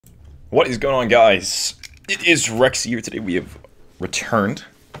What is going on, guys? It is Rexsi here. Today we have returned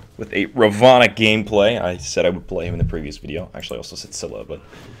with a Ravana gameplay. I said I would play him in the previous video. Actually, I also said Scylla, but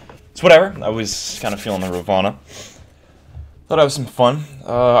it's whatever. I was kind of feeling the Ravana. Thought I was some fun.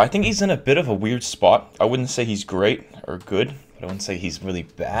 I think he's in a bit of a weird spot. I wouldn't say he's great or good, but I wouldn't say he's really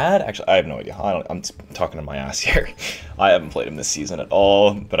bad. Actually, I have no idea. I'm talking to my ass here. I haven't played him this season at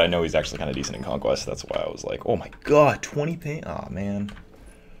all, but I know he's actually kind of decent in Conquest. That's why I was like, oh my god, 20 ping? Aw, man.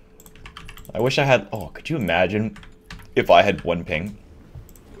 I wish I had... Oh, could you imagine if I had 1 ping?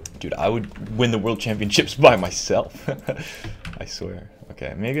 Dude, I would win the World Championships by myself. I swear.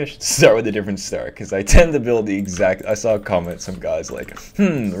 Okay, maybe I should start with a different start, because I tend to build the exact... I saw a comment, some guys like,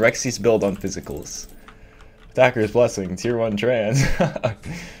 Rexi's build on physicals. Attacker's Blessing, Tier 1 Trans.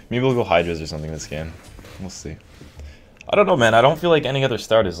 Maybe we'll go Hydras or something this game. We'll see. I don't know, man. I don't feel like any other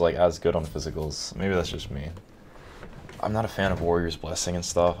start is like as good on physicals. Maybe that's just me. I'm not a fan of Warrior's Blessing and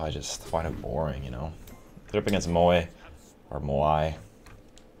stuff. I just find it boring, you know. They're up against Moe or Moai.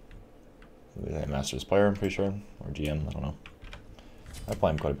 They're a Masters player, I'm pretty sure, or GM. I don't know. I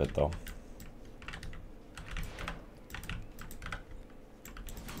play him quite a bit though.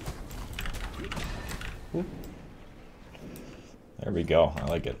 Ooh. There we go. I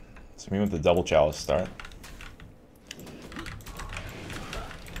like it. So me with the double chalice start.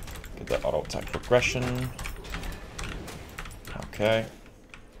 Get that auto attack progression. Okay.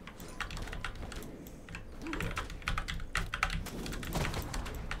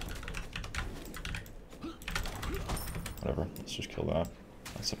 Whatever. Let's just kill that,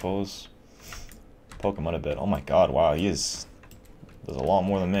 I suppose. Poke him out a bit. Oh my god, wow, he is... does a lot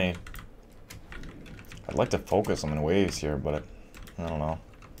more than me. I'd like to focus him in waves here, but I don't know.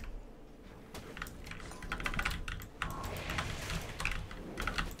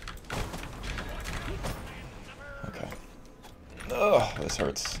 Okay. Ugh, this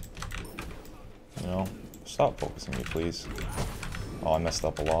hurts. You know, stop focusing me, please. Oh, I messed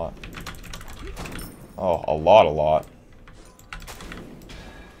up a lot. Oh, a lot.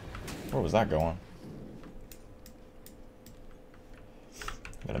 Where was that going?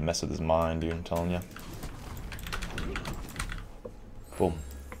 I'm gonna mess with his mind, dude, I'm telling you. Boom.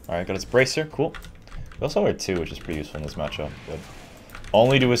 Alright, got his bracer, cool. We also have 2, which is pretty useful in this matchup, but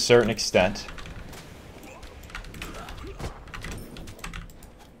only to a certain extent.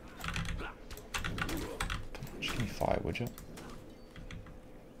 Just give me 5, would you?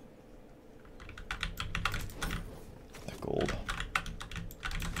 That gold.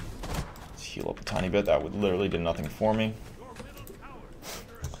 Let's heal up a tiny bit. That would literally do nothing for me.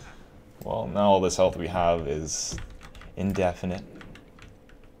 Well, now all this health we have is indefinite.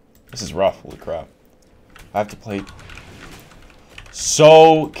 This is rough, holy crap. I have to play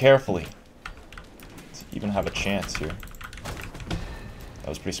so carefully to even have a chance here. That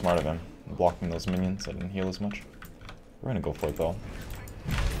was pretty smart of him, blocking those minions. I didn't heal as much. We're gonna go for it though.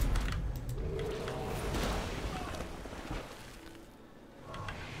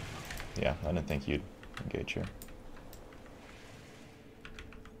 Yeah, I didn't think you'd engage here.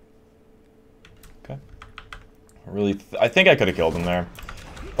 Okay. I think I could have killed him there.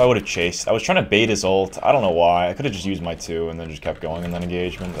 If I would have chased. I was trying to bait his ult. I don't know why. I could have just used my 2 and then just kept going in that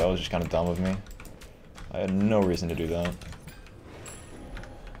engagement. That was just kind of dumb of me. I had no reason to do that.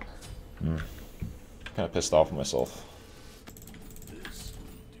 Kind of pissed off with myself.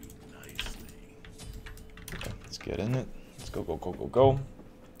 Okay, let's get in it. Let's go, go, go, go, go.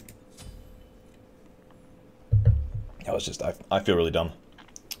 That was just... I feel really dumb.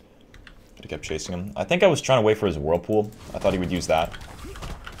 Could have kept chasing him. I think I was trying to wait for his whirlpool. I thought he would use that. So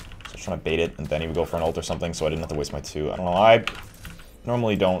I was trying to bait it, and then he would go for an ult or something, so I didn't have to waste my 2. I don't know. I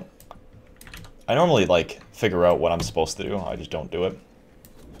normally don't... I normally, like, figure out what I'm supposed to do. I just don't do it.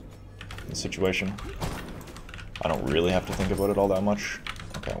 In this situation. I don't really have to think about it all that much.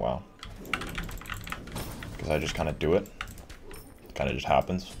 Okay, wow. Because I just kind of do it. It kind of just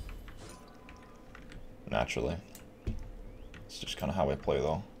happens. Naturally. It's just kind of how I play,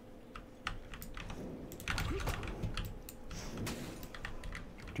 though.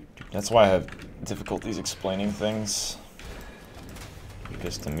 That's why I have difficulties explaining things.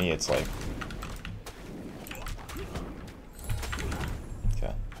 Because to me, it's like...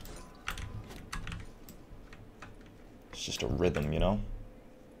 Okay. It's just a rhythm, you know?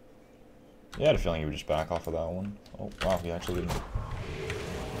 Yeah, I had a feeling he would just back off of that one. Oh, wow, he actually didn't.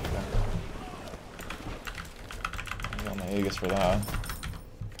 Okay. I got my Aegis for that.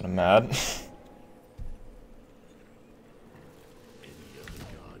 Kinda mad.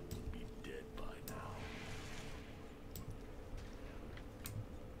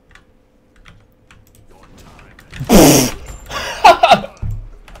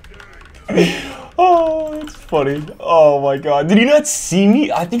 Oh, that's funny. Oh my god. Did he not see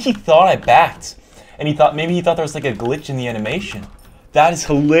me? I think he thought I backed. And he thought, maybe he thought there was like a glitch in the animation. That is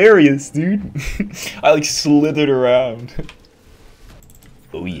hilarious, dude. I like slithered around.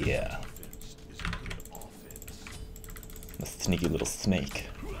 Oh yeah. A sneaky little snake.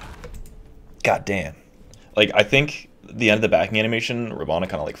 God damn. Like, I think the end of the backing animation, Ravana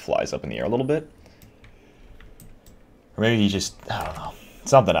kind of like flies up in the air a little bit. Or maybe he just, I don't know.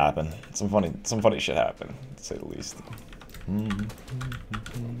 Something happened. Some funny shit happened, to say the least.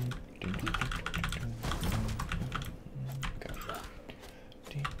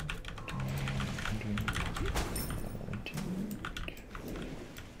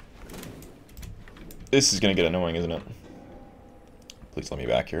 This is gonna get annoying, isn't it? Please let me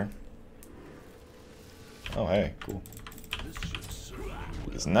back here. Oh, hey, cool.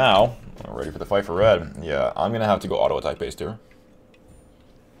 Because now, we're ready for the fight for red. Yeah, I'm gonna have to go auto attack based here.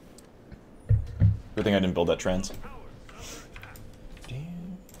 Good thing I didn't build that trance.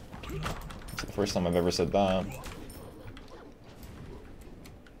 It's the first time I've ever said that.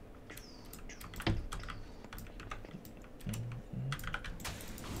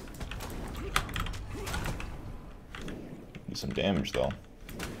 Do some damage though.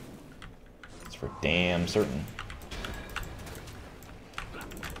 It's for damn certain.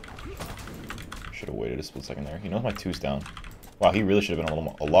 Should have waited a split second there. He knows my 2's down. Wow, he really should have been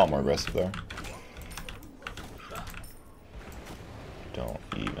a lot more aggressive there. Don't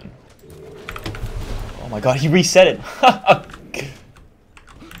even. Oh my god, he reset it!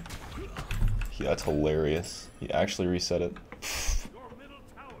 Yeah, that's hilarious. He actually reset it.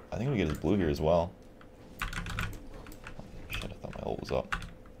 I think we get his blue here as well. Shit, I thought my ult was up.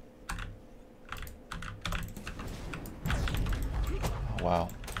 Oh, wow.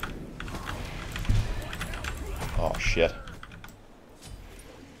 Oh shit.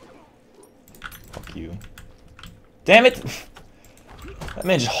 Fuck you. Damn it! That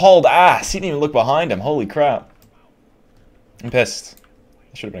man just hauled ass. He didn't even look behind him. Holy crap. I'm pissed.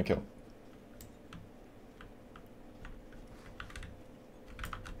 That should have been a kill.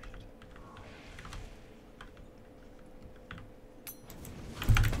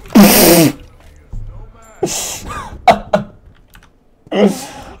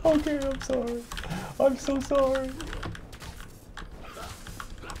 Okay, I'm sorry. I'm so sorry.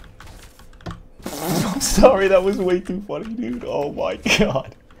 I'm sorry, that was way too funny, dude. Oh my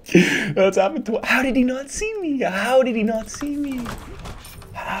god. That's happened to. How did he not see me? How did he not see me?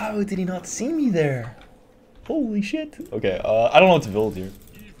 How did he not see me there? Holy shit. Okay, I don't know what to build here.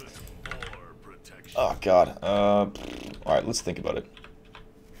 Oh god. Alright, let's think about it.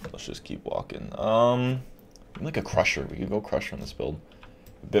 Let's just keep walking. Like a crusher. We could go crusher in this build.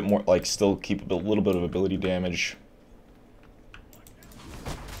 A bit more, like, still keep a little bit of ability damage.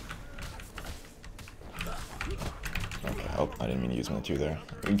 Okay, oh, I didn't mean to use my 2 there.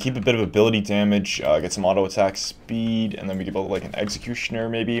 We can keep a bit of ability damage, get some auto attack speed, and then we can build like an executioner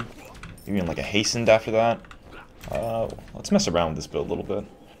maybe. Even like a hastened after that. Let's mess around with this build a little bit.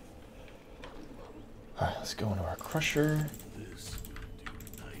 Alright, let's go into our crusher.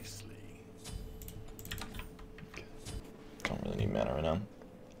 Okay. Don't really need mana right now.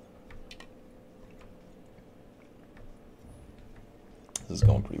 This is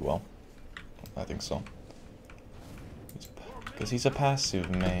going pretty well. I think so. Because he's a passive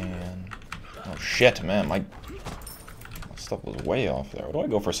man. Oh shit, man, my stuff was way off there. What do I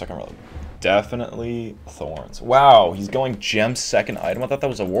go for a second row? Definitely Thorns. Wow, he's going gem second item. I thought that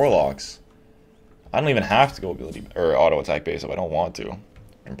was a Warlock's. I don't even have to go ability or auto attack base if I don't want to.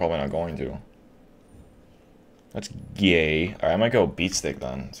 I'm probably not going to. That's gay. Alright, I might go beat stick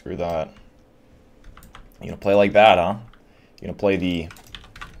then. Screw that. You gonna play like that, huh? You gonna play the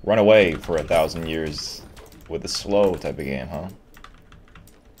run away for 1,000 years with the slow type of game, huh?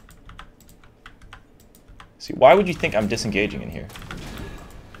 See, why would you think I'm disengaging in here?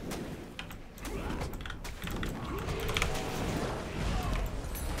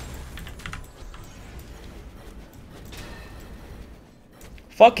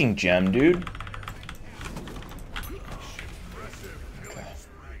 Fucking gem, dude. Okay.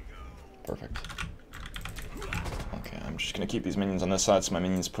 Perfect. Okay, I'm just gonna keep these minions on this side so my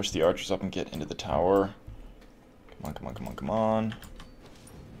minions push the archers up and get into the tower. Come on, come on, come on, come on.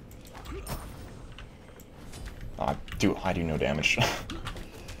 Dude, I do no damage.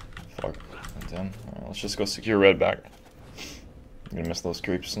 Fuck. Alright, let's just go secure red back. I'm gonna miss those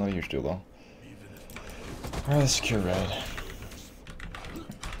creeps. Not a huge deal though. Alright, let's secure red.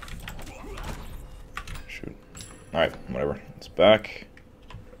 Shoot. Alright, whatever. It's back.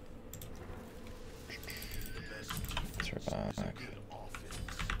 It's right back.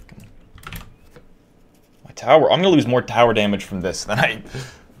 Come on. tower. I'm gonna lose more tower damage from this than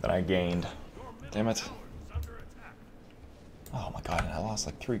I gained. Damn it. Oh my god, and I lost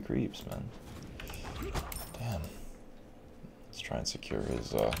like 3 creeps, man. Damn. Let's try and secure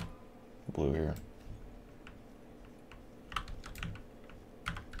his blue here.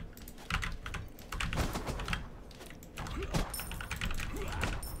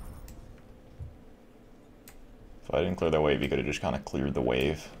 If I didn't clear that wave, he could have just kind of cleared the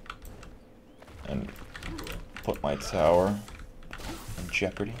wave and put my tower in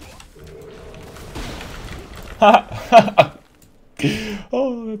jeopardy.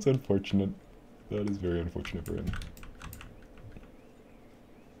 Oh, that's unfortunate. That is very unfortunate for him.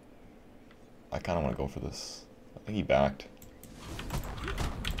 I kind of want to go for this. I think he backed.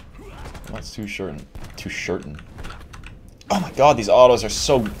 That's too shorten. Too shorten. Oh my god, these autos are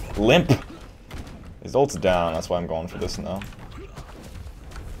so limp. His ult's down, that's why I'm going for this now.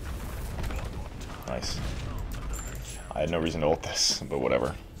 Nice. I had no reason to ult this, but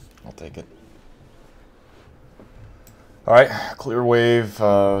whatever. I'll take it. Alright, clear wave, do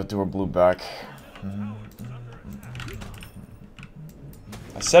our blue back.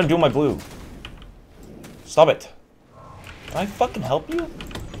 I said I'm doing my blue. Stop it. Can I fucking help you?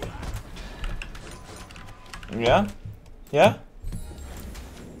 Yeah? Yeah?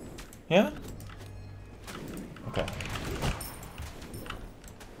 Yeah? Okay.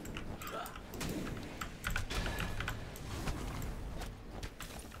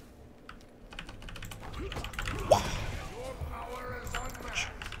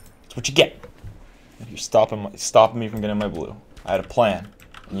 That's what you get. You're stopping me from getting my blue. I had a plan,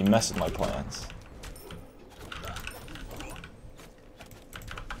 and you messed with my plans.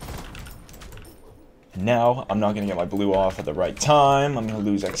 And now I'm not gonna get my blue off at the right time. I'm gonna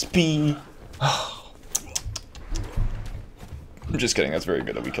lose XP. I'm just kidding. That's very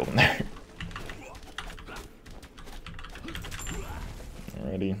good that we killed him there.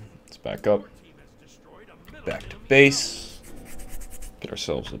 Alrighty, let's back up. Back to base. Get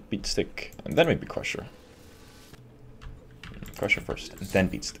ourselves a beat stick, and then maybe Crusher. Crusher first, and then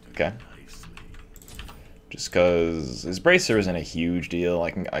beat stick. Okay. Just because his bracer isn't a huge deal,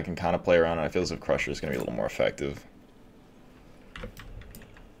 I can kind of play around, and I feel as if Crusher is going to be a little more effective.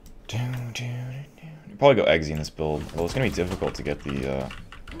 You probably go Eggsy in this build. Well, it's going to be difficult to get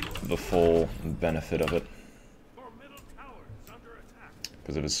the full benefit of it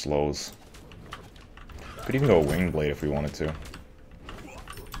because of his slows. Could even go a Wing Blade if we wanted to.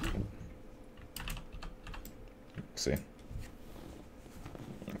 Let's see.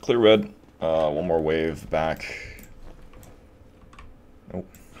 Clear red. One more wave back. Nope.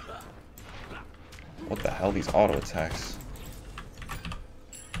 What the hell, these auto attacks?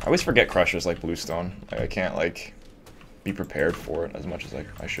 I always forget Crusher's like Bluestone. Like, I can't, like, be prepared for it as much as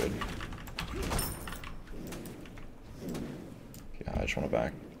I should. Yeah, I just want to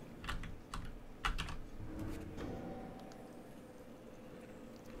back.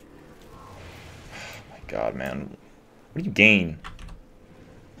 Oh my god, man. What do you gain?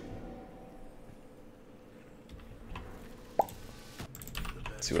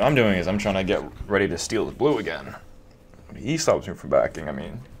 See, what I'm doing is I'm trying to get ready to steal the blue again. He stops me from backing, I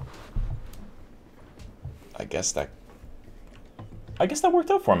mean. I guess that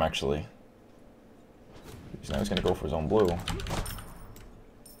worked out for him, actually. So now he's gonna go for his own blue.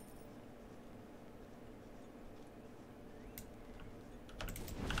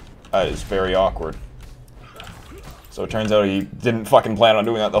 That is very awkward. So it turns out he didn't fucking plan on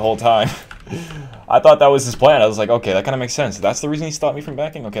doing that the whole time. I thought that was his plan. I was like, okay, that kind of makes sense. That's the reason he stopped me from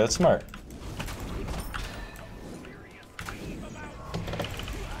backing? Okay, that's smart.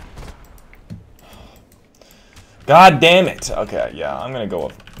 God damn it! Okay, yeah, I'm gonna go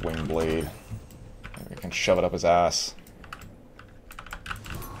with Wing Blade. I can shove it up his ass.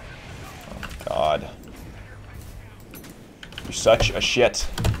 Oh my god. You're such a shit.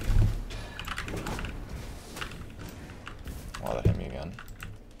 Oh, that hit me again.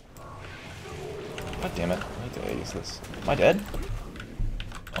 God damn it. I need to use this. Am I dead?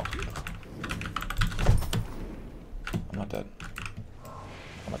 Oh. I'm not dead.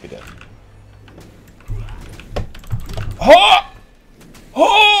 I might be dead. Oh!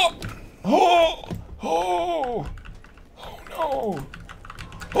 Oh! Oh! Oh! Oh no!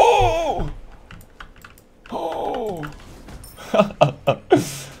 Oh! Oh!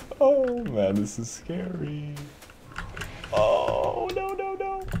 Oh man, this is scary. Oh no no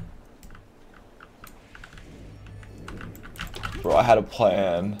no! Bro, I had a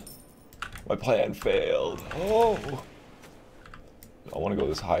plan. My plan failed. Oh! I want to go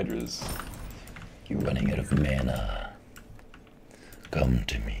this Hydra's. You're running out of mana. Come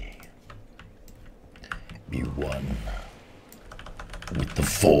to me. be one with the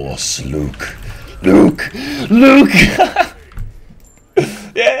Force, Luke. Luke! Luke!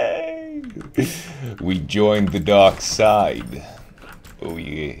 Yay! We joined the dark side. Oh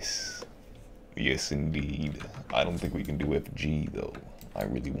yes. Yes indeed. I don't think we can do FG though. I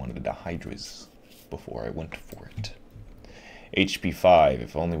really wanted the Hydras before I went for it. HP 5,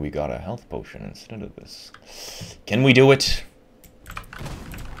 if only we got a health potion instead of this. Can we do it?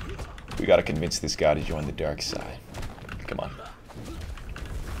 We gotta convince this guy to join the dark side. Come on.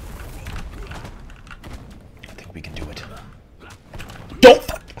 I think we can do it.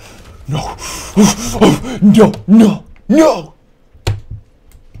 Don't! No! No! No! No!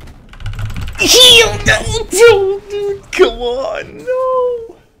 Heal! No! Don't! Come on!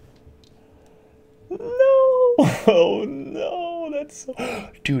 No! No! Oh no! That's so...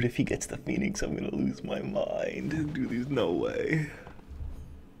 Dude, if he gets the Phoenix, I'm gonna lose my mind. Dude, there's no way.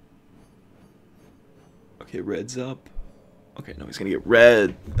 Okay, red's up. Okay, no, he's gonna get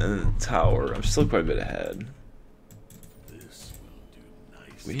red and the tower. I'm still quite a bit ahead.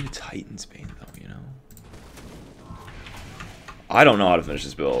 We need a Titan's Bane though, you know? I don't know how to finish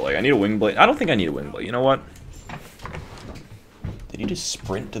this build. Like, I need a wing blade. I don't think I need a wing blade. You know what? Did he just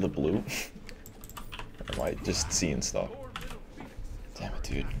sprint to the blue? Or am I just seeing stuff? Damn it,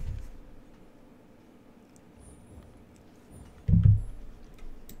 dude.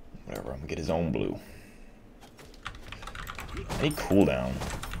 Whatever, I'm gonna get his own blue. I need cooldown.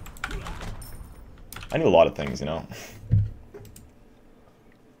 I need a lot of things, you know?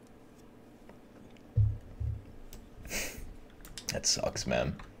 That sucks,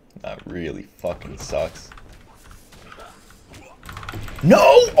 man. That really fucking sucks. No!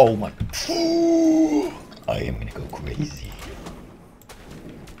 Oh my... I am gonna go crazy.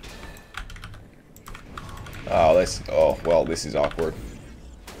 Oh, this... Oh, well, this is awkward.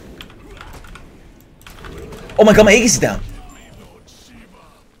 Oh my god, my Aegis is down!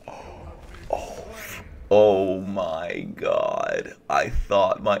 Oh my god. I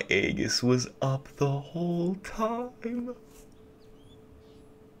thought my Aegis was up the whole time.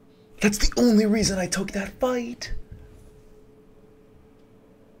 That's the only reason I took that fight.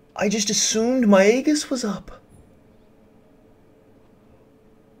 I just assumed my Aegis was up.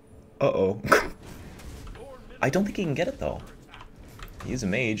 Uh-oh. I don't think he can get it, though. He's a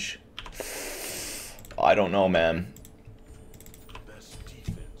mage. I don't know, man.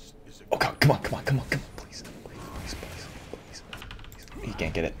 Oh, God, come on, come on, come on, come on. Please, please, please, please, please. He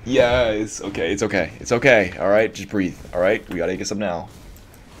can't get it. Yes, okay, it's okay. It's okay, alright? Just breathe, alright? We got Aegis up now.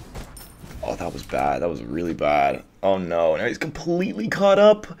 Oh, that was bad. That was really bad. Oh no, now he's completely caught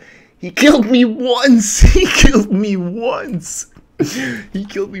up. He killed me once. He killed me once. He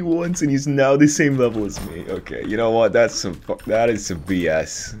killed me once and he's now the same level as me. Okay, you know what? That is some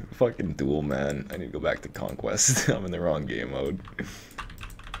BS. Fucking Duel, man. I need to go back to Conquest. I'm in the wrong game mode.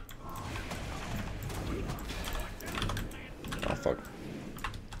 Oh, fuck.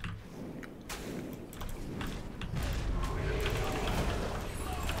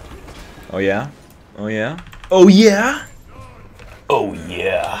 Oh yeah? Oh yeah? Oh yeah? Oh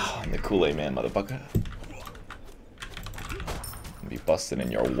yeah! I'm the Kool-Aid man, motherfucker. I'll be busted in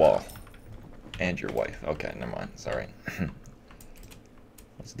your wall. And your wife. Okay, never mind. It's alright.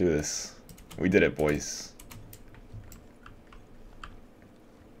 Let's do this. We did it, boys.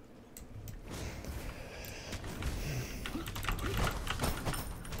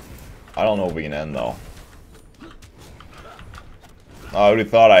 I don't know if we can end, though. I would have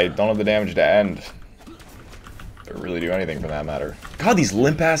thought I don't have the damage to end. Or really do anything for that matter. God, these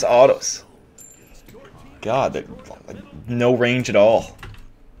limp-ass autos. God, that no range at all.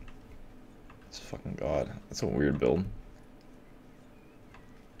 It's fucking god. That's a weird build.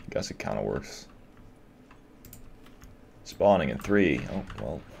 I guess it kind of works. Spawning in 3. Oh,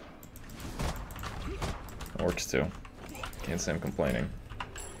 well. It works too. Can't say I'm complaining.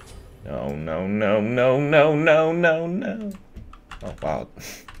 No, no, no, no, no, no, no, no. Oh, wow.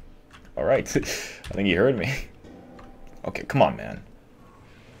 Alright. I think he heard me. Okay, come on, man.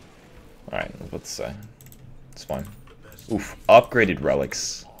 Alright, let's say. It's fine. Oof. Upgraded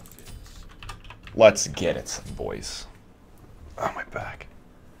relics. Let's get it, boys. Oh, my back.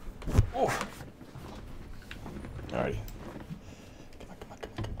 Oof. Alright. Come on, come on,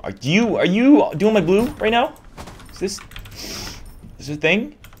 come on, come on. Are you doing my blue right now? Is this a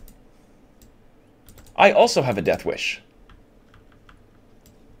thing? I also have a death wish.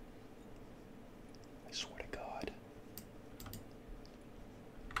 I swear to God.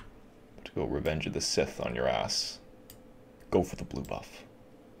 To go Revenge of the Sith on your ass. Go for the blue buff.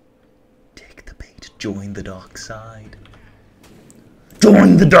 Take the bait. Join the dark side.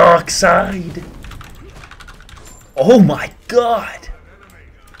 Join the dark side. Oh my god!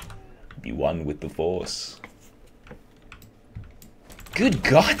 Be one with the Force. Good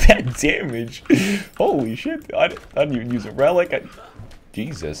god, that damage! Holy shit, I didn't even use a relic.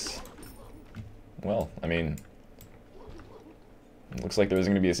 Jesus. Well, I mean... Looks like there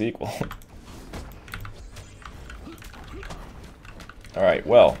isn't going to be a sequel. Alright,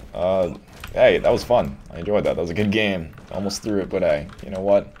 well, hey, that was fun. I enjoyed that. That was a good game. Almost threw it, but hey, you know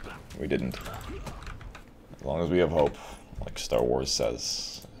what? We didn't. As long as we have hope, like Star Wars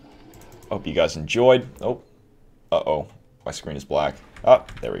says. Hope you guys enjoyed. Oh, uh-oh. My screen is black. Ah,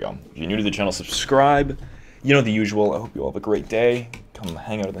 there we go. If you're new to the channel, subscribe. You know the usual. I hope you all have a great day. Come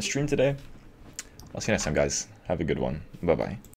hang out on the stream today. I'll see you next time, guys. Have a good one. Bye-bye.